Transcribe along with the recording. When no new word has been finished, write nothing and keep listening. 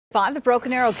The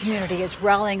Broken Arrow community is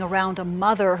rallying around a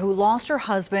mother who lost her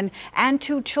husband and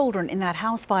 2 children in that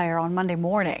house fire on Monday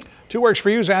morning. 2 Works for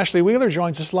You's Ashley Wheeler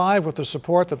joins us live with the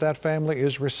support that family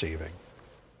is receiving.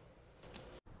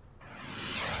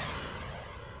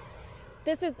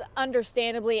 This is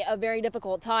understandably a very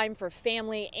difficult time for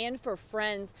family and for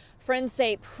friends. Friends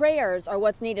say prayers are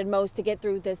what's needed most to get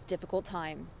through this difficult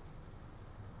time.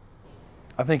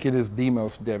 I think it is the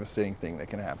most devastating thing that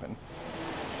can happen.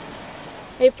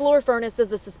 A floor furnace is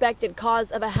the suspected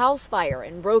cause of a house fire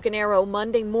in Broken Arrow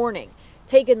Monday morning,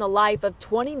 taking the life of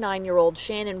 29-year-old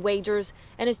Shannon Wagers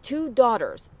and his 2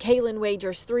 daughters, Kaylin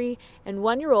Wagers 3 and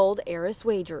 1-year-old Eris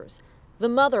Wagers. The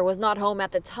mother was not home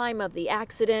at the time of the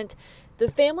accident.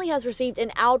 The family has received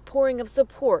an outpouring of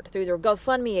support through their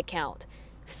GoFundMe account.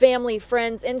 Family,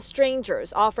 friends, and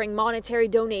strangers offering monetary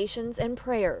donations and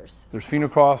prayers. There's funeral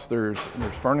costs, there's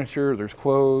furniture, there's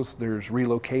clothes, there's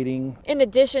relocating. In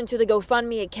addition to the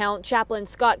GoFundMe account, Chaplain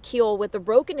Scott Keel with the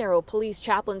Broken Arrow Police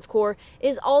Chaplains Corps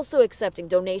is also accepting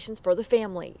donations for the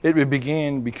family. It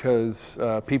began because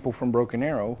people from Broken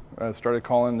Arrow started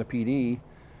calling the PD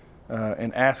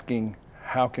and asking,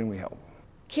 how can we help?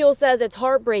 Keel says it's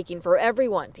heartbreaking for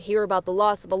everyone to hear about the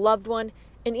loss of a loved one,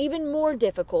 and even more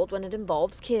difficult when it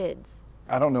involves kids.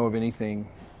 I don't know of anything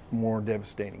more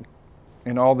devastating.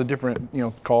 And all the different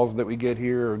calls that we get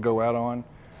here or go out on,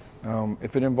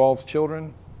 if it involves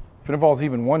children, if it involves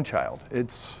even one child,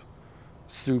 it's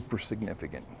super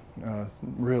significant,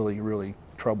 really, really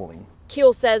troubling.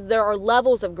 Keel says there are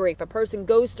levels of grief a person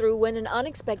goes through when an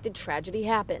unexpected tragedy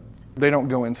happens. They don't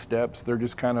go in steps, they're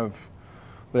just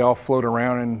they all float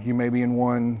around, and you may be in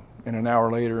one and an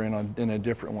hour later in a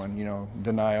different one,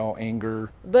 denial,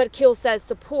 anger. But Keel says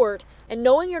support and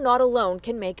knowing you're not alone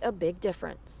can make a big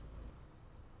difference.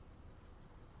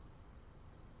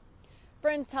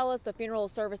 Friends tell us the funeral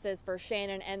services for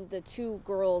Shannon and the 2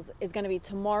 girls is going to be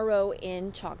tomorrow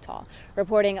in Choctaw.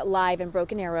 Reporting live in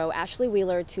Broken Arrow, Ashley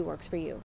Wheeler, 2 Works for You.